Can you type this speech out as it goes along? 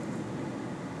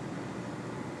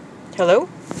Hello?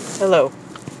 Hello.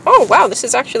 Oh, wow, this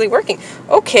is actually working.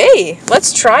 Okay,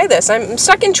 let's try this. I'm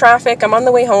stuck in traffic. I'm on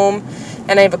the way home,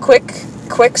 and I have a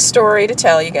quick story to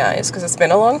tell you guys, because it's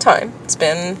been a long time. It's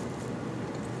been,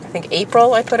 I think,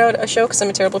 April I put out a show, because I'm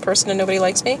a terrible person and nobody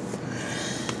likes me.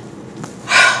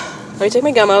 Let me take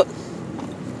my gum out.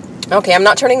 Okay, I'm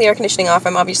not turning the air conditioning off.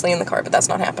 I'm obviously in the car, but that's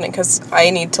not happening, because I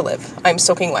need to live. I'm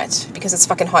soaking wet, because it's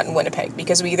fucking hot in Winnipeg,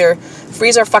 because we either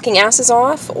freeze our fucking asses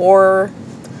off, or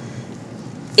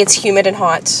it's humid and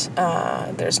hot.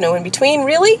 There's no in between,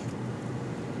 really.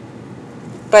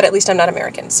 But at least I'm not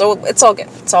American, so it's all good.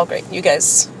 It's all great. You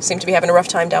guys seem to be having a rough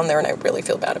time down there, and I really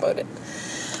feel bad about it.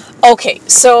 Okay,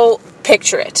 so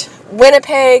picture it.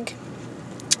 Winnipeg,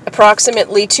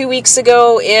 approximately 2 weeks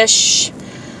ago-ish.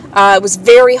 It was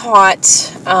very hot.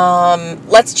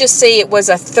 Let's just say it was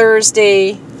a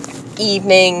Thursday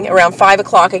evening around 5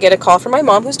 o'clock. I get a call from my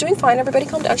mom, who's doing fine. Everybody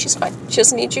calm down. She's fine. She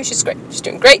doesn't need you. She's great. She's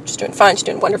doing great. She's doing fine. She's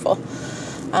doing wonderful.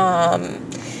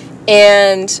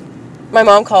 And my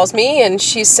mom calls me and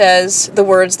she says the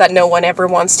words that no one ever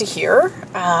wants to hear.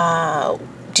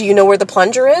 Do you know where the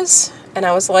plunger is? And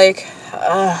I was like,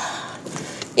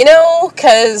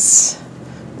 because...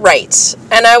 Right.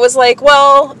 And I was like,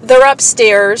 well, they're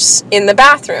upstairs in the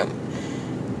bathroom.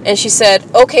 And she said,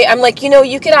 okay. I'm like,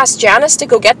 you could ask Janice to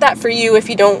go get that for you if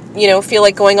you don't, feel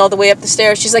like going all the way up the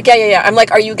stairs. She's like, yeah. I'm like,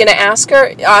 are you going to ask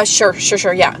her?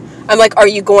 Sure, yeah. I'm like, are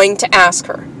you going to ask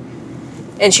her?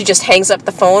 And she just hangs up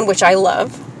the phone, which I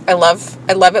love. I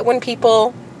love it when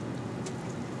people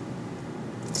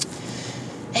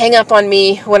hang up on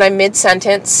me when I'm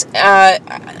mid-sentence.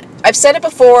 I've said it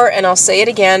before, and I'll say it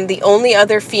again. The only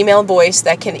other female voice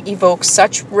that can evoke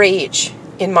such rage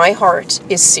in my heart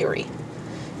is Siri.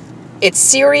 It's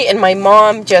Siri, and my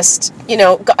mom just,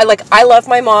 I love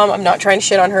my mom. I'm not trying to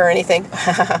shit on her or anything.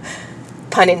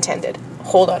 Pun intended.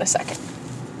 Hold on a second.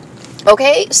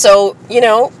 Okay, so,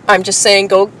 I'm just saying,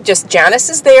 Janice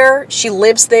is there. She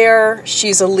lives there.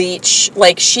 She's a leech.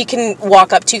 She can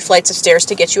walk up 2 flights of stairs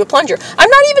to get you a plunger. I'm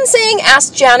not even saying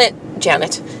ask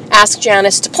ask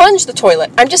Janice to plunge the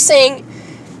toilet. I'm just saying,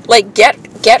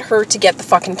 get her to get the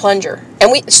fucking plunger.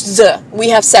 And we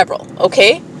have several,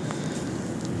 okay?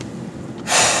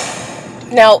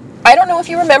 Now, I don't know if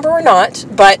you remember or not,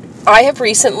 but I have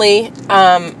recently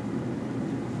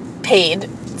paid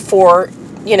for,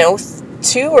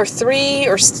 2 or 3,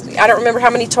 or I don't remember how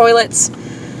many toilets.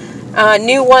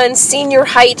 New ones, senior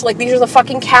height, these are the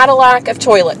fucking Cadillac of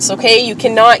toilets, okay? You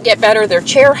cannot get better. They're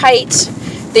chair height.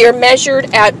 They are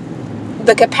measured at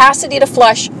the capacity to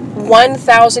flush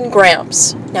 1,000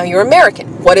 grams. Now, you're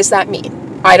American. What does that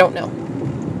mean? I don't know.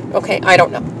 Okay, I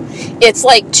don't know. It's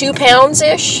 2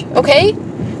 pounds-ish, okay?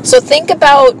 So think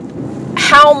about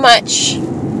how much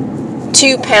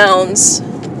 2 pounds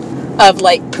of,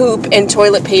 poop and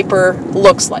toilet paper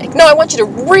looks like. No, I want you to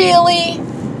really,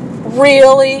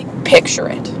 really picture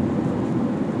it.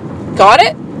 Got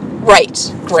it?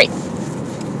 Right. Great.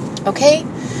 Okay?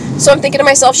 So I'm thinking to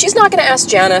myself, she's not going to ask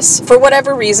Janice. For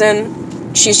whatever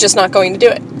reason, she's just not going to do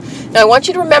it. Now, I want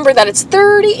you to remember that it's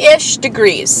 30-ish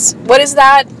degrees. What is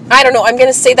that? I don't know. I'm going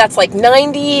to say that's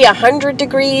 90, 100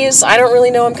 degrees. I don't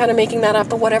really know. I'm kind of making that up,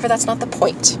 but whatever. That's not the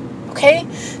point. Okay?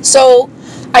 So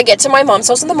I get to my mom's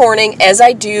house in the morning, as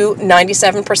I do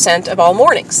 97% of all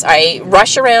mornings. I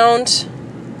rush around,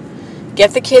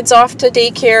 get the kids off to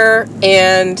daycare,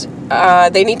 and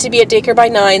they need to be at daycare by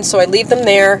 9, so I leave them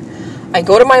there. I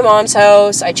go to my mom's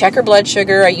house, I check her blood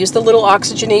sugar, I use the little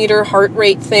oxygenator heart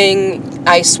rate thing,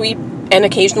 I sweep and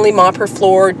occasionally mop her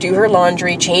floor, do her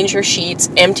laundry, change her sheets,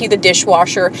 empty the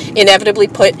dishwasher, inevitably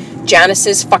put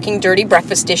Janice's fucking dirty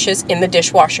breakfast dishes in the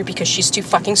dishwasher because she's too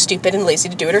fucking stupid and lazy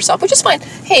to do it herself, which is fine.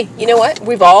 Hey, you know what?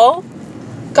 We've all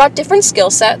got different skill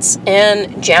sets,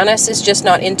 and Janice is just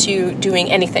not into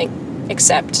doing anything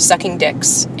except sucking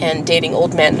dicks and dating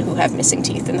old men who have missing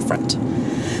teeth in the front.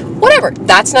 Whatever.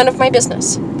 That's none of my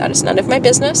business. That is none of my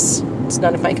business. It's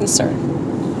none of my concern.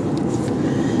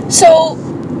 So,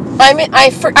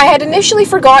 I had initially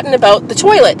forgotten about the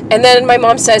toilet. And then my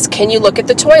mom says, can you look at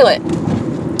the toilet?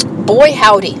 Boy,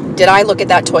 howdy, did I look at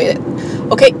that toilet.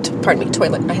 Okay, pardon me,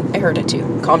 toilet. I heard it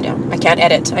too. Calm down. I can't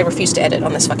edit. I refuse to edit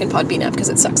on this fucking Podbean app because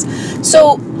it sucks.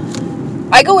 So,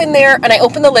 I go in there and I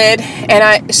open the lid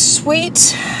and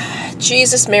sweet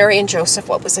Jesus, Mary, and Joseph,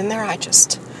 what was in there?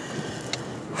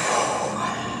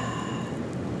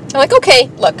 I'm like, okay,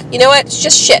 look, you know what? It's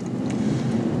just shit.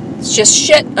 It's just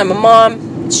shit. I'm a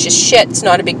mom. It's just shit. It's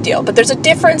not a big deal. But there's a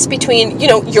difference between,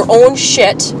 your own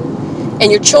shit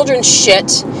and your children's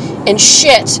shit and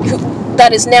shit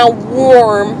that is now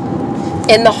warm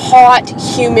in the hot,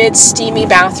 humid, steamy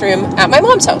bathroom at my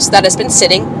mom's house that has been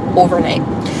sitting overnight.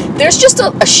 There's just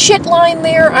a shit line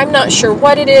there. I'm not sure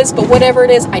what it is, but whatever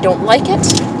it is, I don't like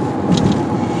it.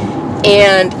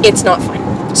 And it's not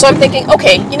fun. So I'm thinking,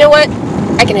 okay, you know what?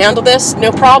 I can handle this,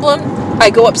 no problem. I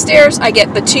go upstairs, I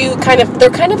get the two they're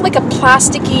kind of like a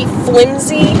plasticky,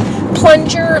 flimsy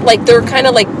plunger. Like they're kind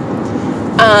of like,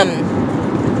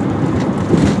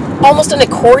 almost an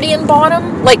accordion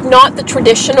bottom. Like not the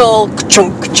traditional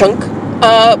ka-chunk,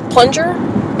 plunger.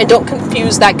 And don't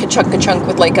confuse that ka-chunk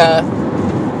with like a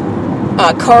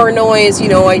car noise. You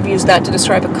know, I've used that to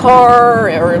describe a car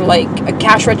or like a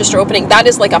cash register opening. That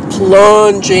is like a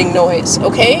plunging noise,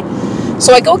 okay?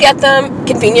 So I go get them.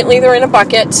 Conveniently, they're in a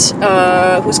bucket.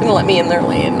 Who's going to let me in their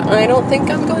lane? I don't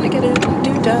think I'm going to get in.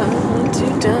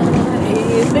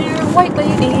 Hey there, white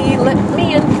lady. Let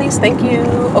me in, please. Thank you.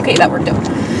 Okay, that worked out.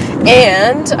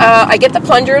 And I get the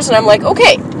plungers, and I'm like,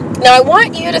 okay. Now, I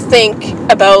want you to think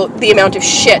about the amount of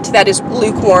shit that is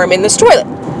lukewarm in this toilet.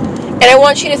 And I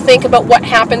want you to think about what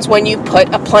happens when you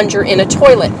put a plunger in a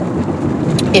toilet.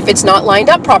 If it's not lined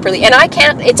up properly. And I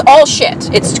can't, it's all shit.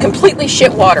 It's completely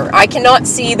shit water. I cannot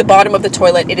see the bottom of the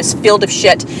toilet. It is filled of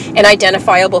shit and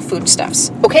identifiable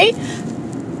foodstuffs. Okay?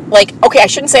 Like, okay, I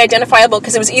shouldn't say identifiable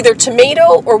because it was either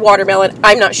tomato or watermelon.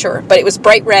 I'm not sure. But it was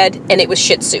bright red and it was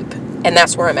shit soup. And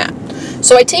that's where I'm at.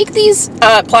 So I take these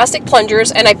plastic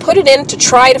plungers and I put it in to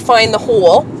try to find the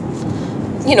hole.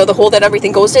 You know, the hole that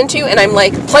everything goes into, and I'm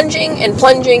like plunging and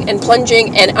plunging and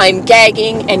plunging, and I'm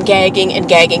gagging and gagging and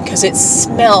gagging because it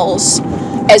smells,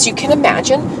 as you can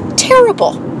imagine,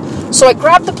 terrible. So I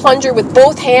grab the plunger with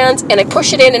both hands and I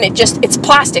push it in, and it's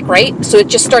plastic, right? So it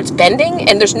just starts bending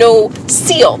and there's no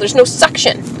seal, there's no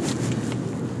suction,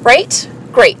 right?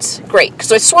 Great.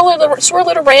 So I swirl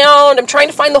it around. I'm trying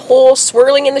to find the hole,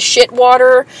 swirling in the shit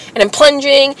water, and I'm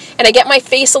plunging, and I get my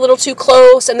face a little too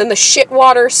close, and then the shit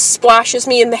water splashes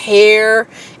me in the hair,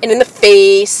 and in the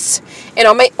face, and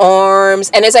on my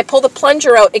arms, and as I pull the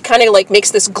plunger out, it kind of like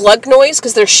makes this glug noise,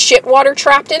 because there's shit water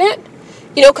trapped in it,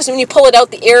 you know, because when you pull it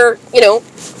out, the air, you know,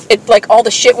 it like all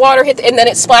the shit water hit, and then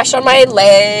it splashed on my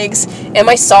legs, and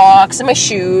my socks, and my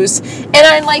shoes, and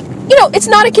I'm like, you know, it's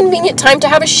not a convenient time to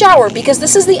have a shower because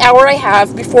this is the hour I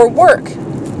have before work.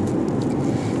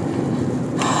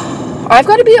 I've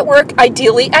got to be at work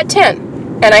ideally at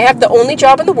 10. And I have the only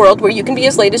job in the world where you can be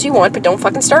as late as you want, but don't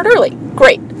fucking start early.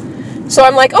 Great. So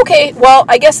I'm like, okay, well,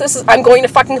 I guess I'm going to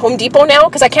fucking Home Depot now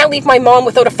because I can't leave my mom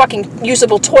without a fucking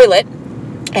usable toilet.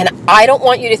 And I don't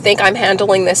want you to think I'm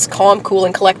handling this calm, cool,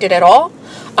 and collected at all.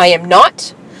 I am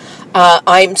not.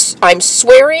 I'm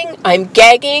swearing, I'm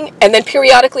gagging, and then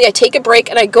periodically I take a break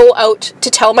and I go out to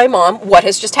tell my mom what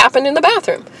has just happened in the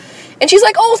bathroom. And she's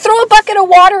like, oh, throw a bucket of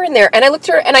water in there. And I looked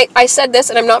at her and I said this,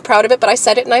 and I'm not proud of it, but I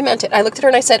said it and I meant it. I looked at her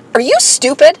and I said, are you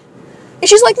stupid? And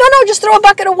she's like, no, just throw a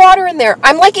bucket of water in there.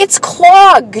 I'm like, it's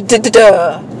clogged.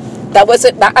 That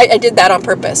wasn't, I did that on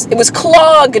purpose. It was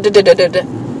clogged.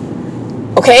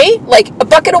 Okay? Like, a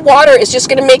bucket of water is just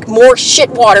going to make more shit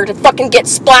water to fucking get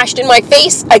splashed in my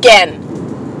face again.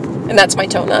 And that's my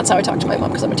tone. That's how I talk to my mom,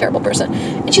 because I'm a terrible person.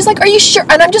 And she's like, are you sure?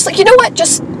 And I'm just like, you know what?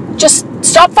 Just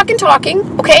stop fucking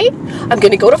talking, okay? I'm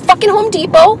going to go to fucking Home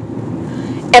Depot,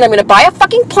 and I'm going to buy a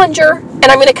fucking plunger, and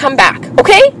I'm going to come back,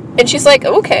 okay? And she's like,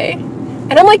 okay.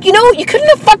 And I'm like, you know, you couldn't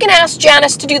have fucking asked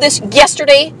Janice to do this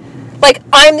yesterday? Like,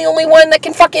 I'm the only one that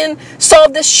can fucking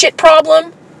solve this shit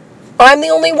problem? I'm the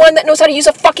only one that knows how to use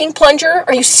a fucking plunger?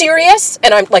 Are you serious?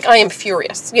 And I'm like, I am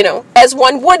furious, you know, as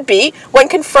one would be when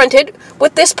confronted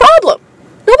with this problem.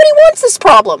 Nobody wants this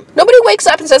problem. Nobody wakes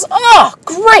up and says, oh,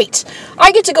 great.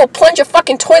 I get to go plunge a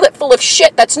fucking toilet full of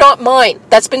shit that's not mine,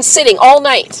 that's been sitting all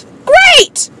night.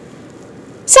 Great.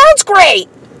 Sounds great.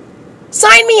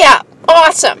 Sign me up.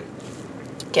 Awesome.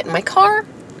 Get in my car,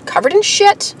 covered in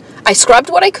shit. I scrubbed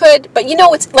what I could, but you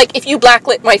know, it's like if you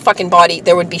blacklit my fucking body,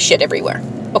 there would be shit everywhere.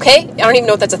 Okay? I don't even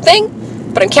know if that's a thing,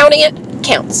 but I'm counting it.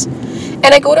 Counts. And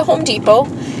I go to Home Depot,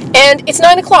 and it's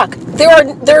 9 o'clock. There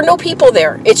are no people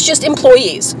there. It's just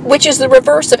employees, which is the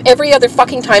reverse of every other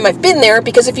fucking time I've been there,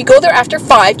 because if you go there after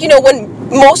 5, you know, when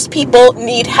most people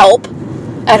need help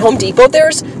at Home Depot,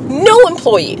 there's no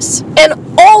employees and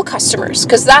all customers,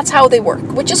 because that's how they work,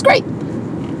 which is great.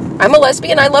 I'm a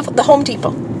lesbian. I love the Home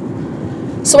Depot.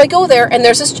 So I go there, and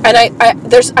there's this, and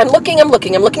I'm looking in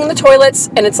the toilets,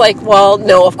 and it's like, well,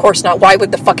 no, of course not. Why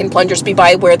would the fucking plungers be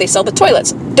by where they sell the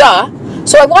toilets? Duh.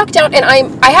 So I walked out, and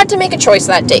I had to make a choice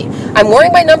that day. I'm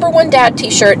wearing my number one dad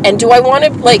t-shirt, and do I want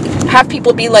to, like, have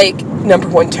people be like, number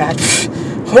one dad?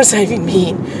 What does that even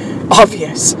mean?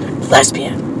 Obvious.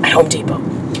 Lesbian at Home Depot.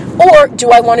 Or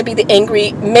do I want to be the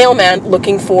angry mailman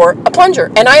looking for a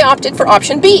plunger? And I opted for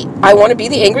option B. I want to be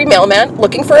the angry mailman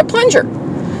looking for a plunger.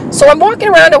 So I'm walking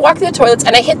around, I walk through the toilets,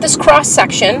 and I hit this cross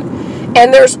section,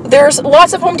 and there's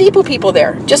lots of Home Depot people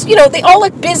there. Just, they all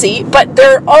look busy, but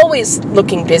they're always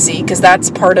looking busy because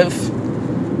that's part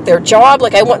of their job.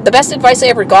 Like, the best advice I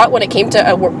ever got when it came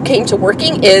to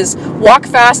working is walk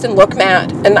fast and look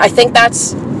mad. And I think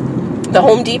that's the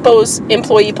Home Depot's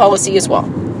employee policy as well.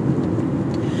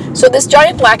 So this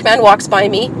giant black man walks by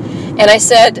me, and I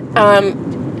said,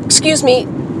 excuse me,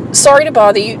 sorry to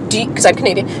bother you, because I'm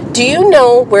Canadian, do you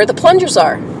know where the plungers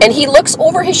are? And he looks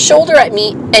over his shoulder at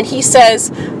me, and he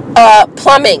says,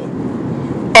 plumbing.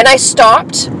 And I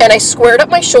stopped, and I squared up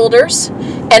my shoulders,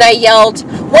 and I yelled,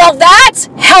 well, that's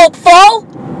helpful,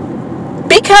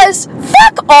 because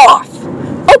fuck off,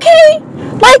 okay?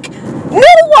 Like, no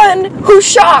one who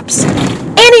shops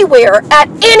anywhere at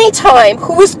any time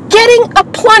who is getting a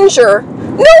plunger,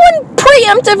 no one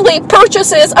preemptively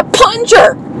purchases a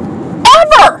plunger,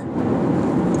 ever.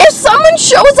 If someone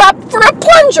shows up for a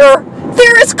plunger,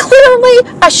 there is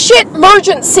clearly a shit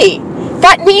emergency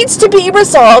that needs to be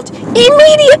resolved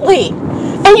immediately.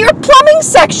 And your plumbing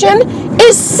section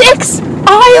is 6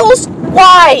 aisles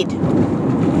wide.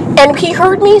 And he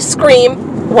heard me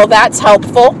scream, well, that's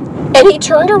helpful. And he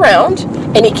turned around,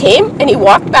 and he came, and he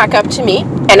walked back up to me,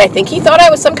 and I think he thought I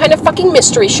was some kind of fucking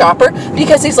mystery shopper,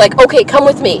 because he's like, okay, come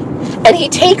with me. And he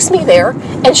takes me there,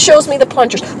 and shows me the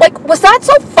plungers. Like, was that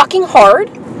so fucking hard?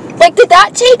 Like, did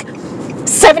that take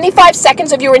 75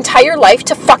 seconds of your entire life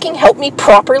to fucking help me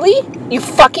properly? You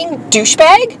fucking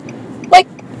douchebag? Like,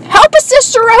 help a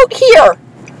sister out here.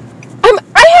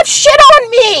 I have shit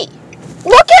on me.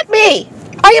 Look at me.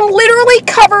 I am literally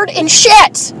covered in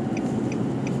shit.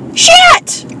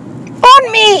 Shit!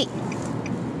 On me!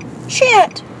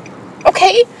 Shit.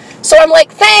 Okay? So I'm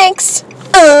like, thanks!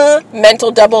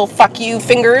 Mental double fuck you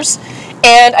fingers.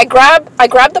 And I grab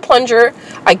the plunger,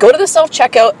 I go to the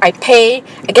self-checkout, I pay,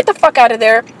 I get the fuck out of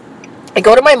there, I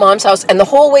go to my mom's house, and the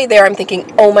whole way there I'm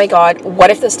thinking, oh my god, what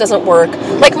if this doesn't work?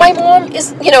 Like, my mom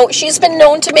is, she's been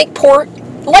known to make poor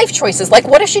life choices. Like,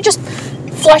 what if she just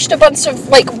flushed a bunch of,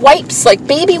 wipes,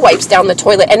 baby wipes down the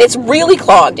toilet, and it's really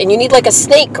clogged, and you need, a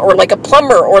snake, or, a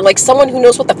plumber, or, someone who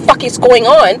knows what the fuck is going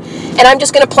on, and I'm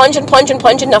just going to plunge and plunge and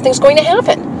plunge, and nothing's going to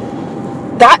happen.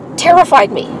 That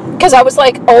terrified me, because I was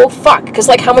like, oh, fuck, because,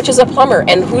 how much is a plumber,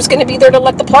 and who's going to be there to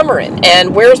let the plumber in,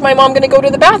 and where's my mom going to go to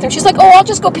the bathroom? She's like, oh, I'll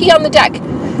just go pee on the deck.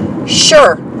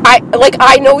 Sure,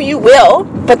 I know you will,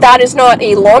 but that is not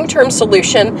a long-term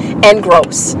solution, and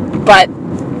gross. But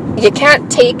you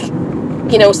can't take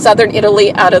Southern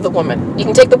Italy out of the woman. You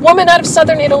can take the woman out of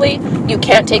Southern Italy. You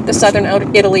can't take the Southern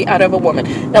Italy out of a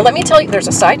woman. Now, let me tell you, there's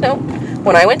a side note.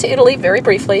 When I went to Italy, very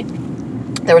briefly,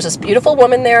 there was this beautiful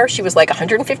woman there. She was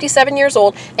 157 years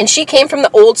old, and she came from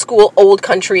the old school, old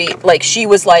country. She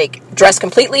was dressed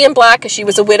completely in black because she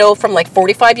was a widow from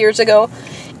 45 years ago.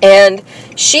 And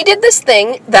she did this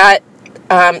thing that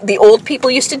the old people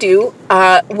used to do,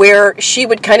 where she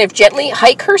would kind of gently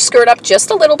hike her skirt up just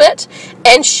a little bit,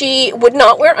 and she would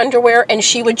not wear underwear, and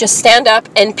she would just stand up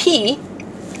and pee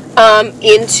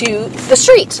into the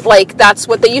street. That's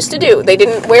what they used to do. They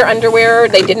didn't wear underwear,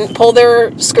 they didn't pull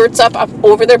their skirts up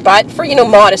over their butt for,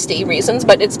 modesty reasons,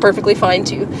 but it's perfectly fine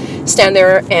to stand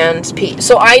there and pee.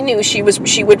 So I knew she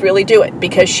would really do it,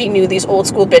 because she knew these old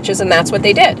school bitches, and that's what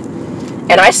they did.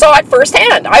 And I saw it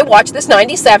firsthand. I watched this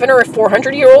 97 or a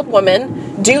 400-year-old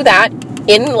woman do that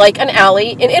in an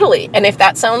alley in Italy. And if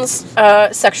that sounds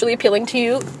sexually appealing to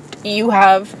you, you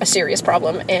have a serious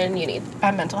problem and you need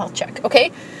a mental health check.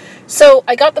 Okay? So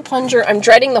I got the plunger. I'm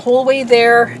dreading the whole way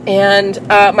there. And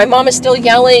my mom is still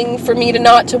yelling for me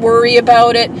not to worry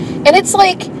about it. And it's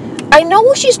I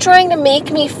know she's trying to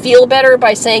make me feel better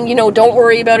by saying, don't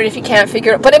worry about it if you can't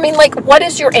figure it out. But I mean, what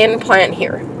is your end plan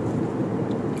here?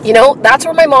 That's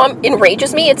where my mom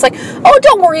enrages me. It's oh,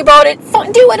 don't worry about it.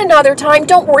 Do it another time.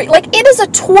 Don't worry. It is a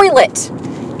toilet.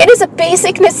 It is a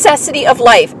basic necessity of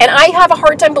life. And I have a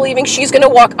hard time believing she's going to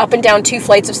walk up and down 2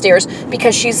 flights of stairs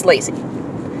because she's lazy.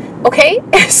 Okay?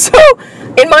 So,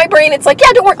 in my brain, it's yeah,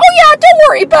 don't worry. Oh, yeah, don't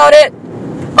worry about it.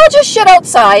 I'll just shit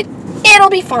outside.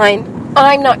 It'll be fine.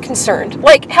 I'm not concerned.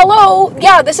 Hello?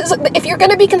 Yeah, if you're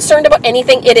going to be concerned about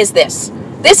anything, it is this.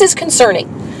 This is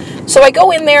concerning. So I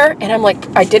go in there, and I'm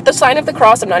I did the sign of the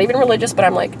cross. I'm not even religious, but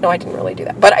I'm no, I didn't really do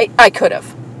that. But I could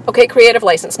have. Okay, creative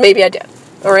license. Maybe I did.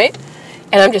 All right?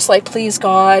 And I'm just please,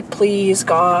 God, please,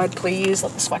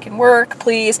 let this fucking work,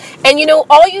 please. And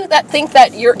all you that think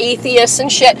that you're atheists and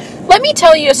shit, let me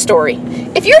tell you a story.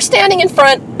 If you're standing in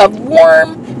front of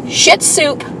warm shit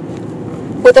soup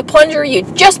with a plunger you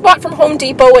just bought from Home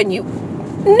Depot, and you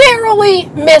narrowly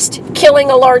missed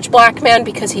killing a large black man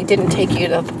because he didn't take you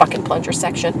to the fucking plunger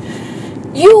section,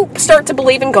 you start to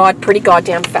believe in God pretty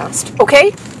goddamn fast,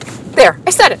 okay? There,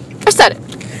 I said it.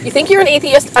 You think you're an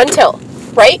atheist until,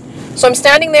 right? So I'm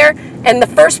standing there, and the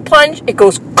first plunge, it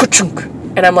goes ka-chunk,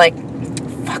 and I'm like,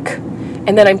 fuck.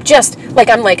 And then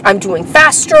I'm doing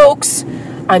fast strokes,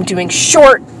 I'm doing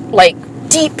short, like,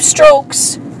 deep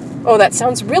strokes. Oh, that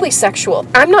sounds really sexual.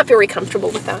 I'm not very comfortable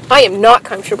with that. I am not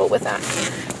comfortable with that.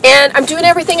 And I'm doing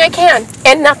everything I can,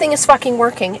 and nothing is fucking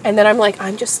working. And then I'm like,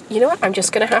 you know what? I'm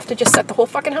just going to have to just set the whole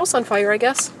fucking house on fire, I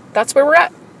guess. That's where we're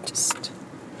at. Just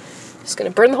going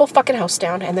to burn the whole fucking house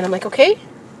down. And then I'm like, okay,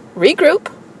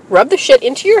 regroup, rub the shit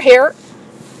into your hair,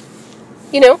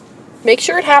 make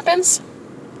sure it happens.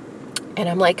 And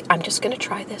I'm like, I'm just going to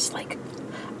try this like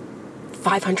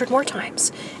 500 more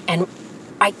times. And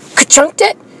I ka-chunked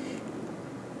it.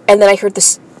 And then I heard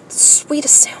the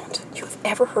sweetest sound you have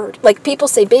ever heard. Like people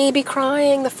say baby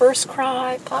crying, the first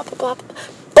cry, blah, blah, blah, blah.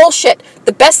 Bullshit.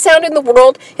 The best sound in the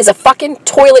world is a fucking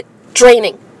toilet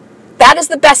draining. That is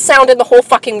the best sound in the whole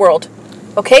fucking world.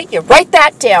 Okay? You write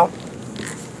that down.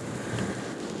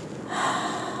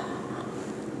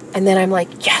 And then I'm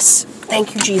like, yes,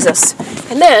 thank you, Jesus.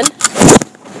 And then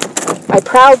I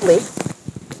proudly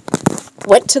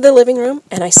went to the living room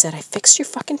and I said, I fixed your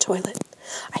fucking toilet.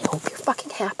 I hope you're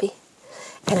fucking happy.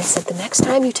 And I said, the next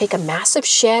time you take a massive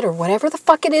shit or whatever the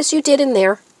fuck it is you did in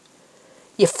there,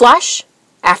 you flush.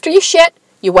 After you shit,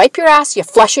 you wipe your ass, you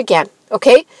flush again.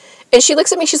 Okay? And she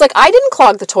looks at me, she's like, I didn't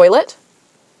clog the toilet.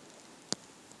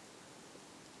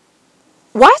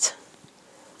 What?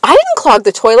 I didn't clog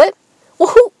the toilet. Well,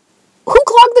 who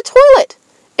clogged the toilet?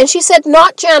 And she said,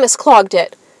 not Janice clogged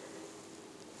it.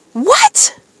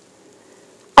 What?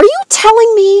 Are you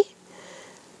telling me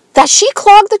that she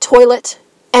clogged the toilet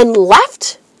and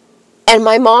left? And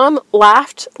my mom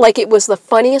laughed like it was the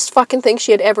funniest fucking thing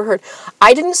she had ever heard.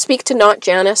 I didn't speak to not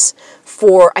Janice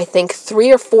for, I think,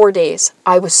 3 or 4 days.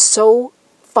 I was so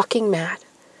fucking mad.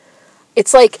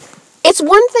 It's like, it's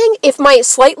one thing if my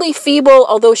slightly feeble,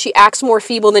 although she acts more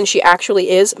feeble than she actually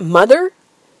is, mother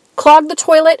clogged the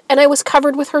toilet and I was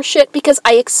covered with her shit because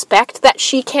I expect that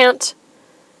she can't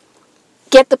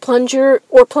get the plunger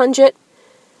or plunge it.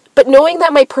 But knowing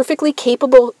that my perfectly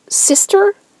capable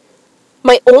sister,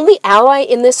 my only ally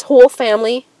in this whole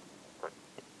family,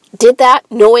 did that,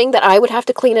 knowing that I would have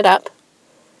to clean it up,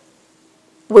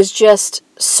 was just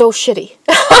so shitty.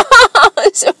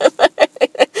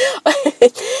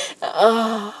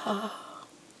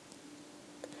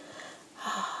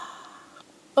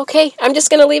 Okay, I'm just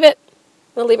going to leave it.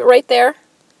 I'm going to leave it right there.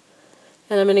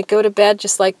 And I'm going to go to bed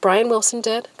just like Brian Wilson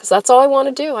did, because that's all I want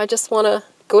to do. I just want to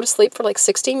go to sleep for like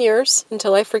 16 years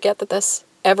until I forget that this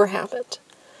ever happened.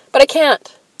 But I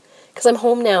can't, because I'm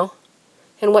home now.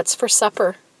 And what's for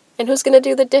supper? And who's going to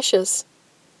do the dishes?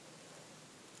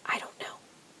 I don't know.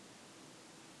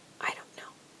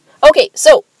 Okay,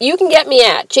 so you can get me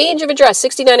at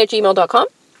changeofaddress69@gmail.com.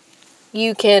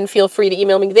 You can feel free to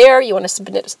email me there. You want to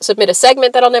submit a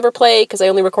segment that I'll never play because I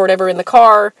only record ever in the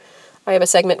car. I have a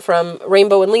segment from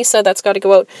Rainbow and Lisa that's got to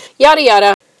go out. Yada,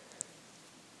 yada.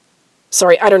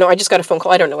 Sorry, I don't know. I just got a phone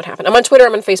call. I don't know what happened. I'm on Twitter.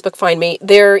 I'm on Facebook. Find me.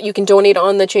 There, you can donate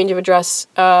on the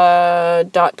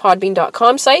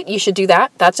changeofaddress.podbean.com site. You should do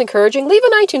that. That's encouraging. Leave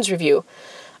an iTunes review.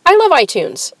 I love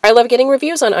iTunes. I love getting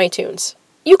reviews on iTunes.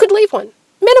 You could leave one.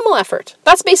 Minimal effort.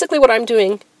 That's basically what I'm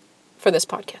doing for this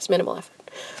podcast. Minimal effort.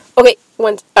 Okay,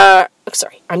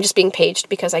 sorry. I'm just being paged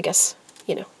because I guess,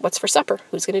 what's for supper?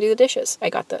 Who's going to do the dishes?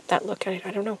 I got that look. I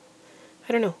don't know.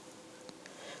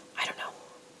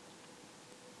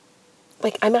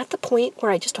 Like, I'm at the point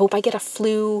where I just hope I get a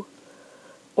flu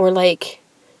or like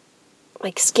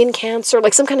skin cancer,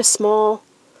 like some kind of small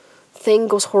thing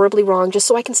goes horribly wrong just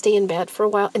so I can stay in bed for a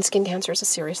while. And skin cancer is a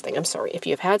serious thing. I'm sorry. If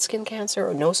you've had skin cancer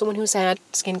or know someone who's had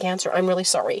skin cancer, I'm really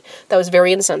sorry. That was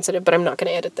very insensitive, but I'm not going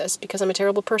to edit this because I'm a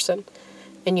terrible person.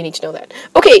 And you need to know that.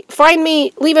 Okay, find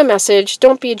me, leave a message,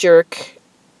 don't be a jerk.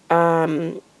 Leave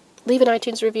an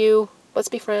iTunes review. Let's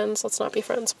be friends. Let's not be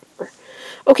friends.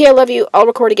 Okay, I love you. I'll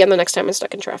record again the next time I'm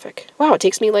stuck in traffic. Wow, it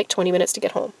takes me like 20 minutes to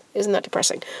get home. Isn't that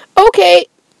depressing? Okay,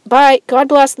 bye. God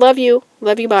bless. Love you.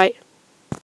 Love you, bye.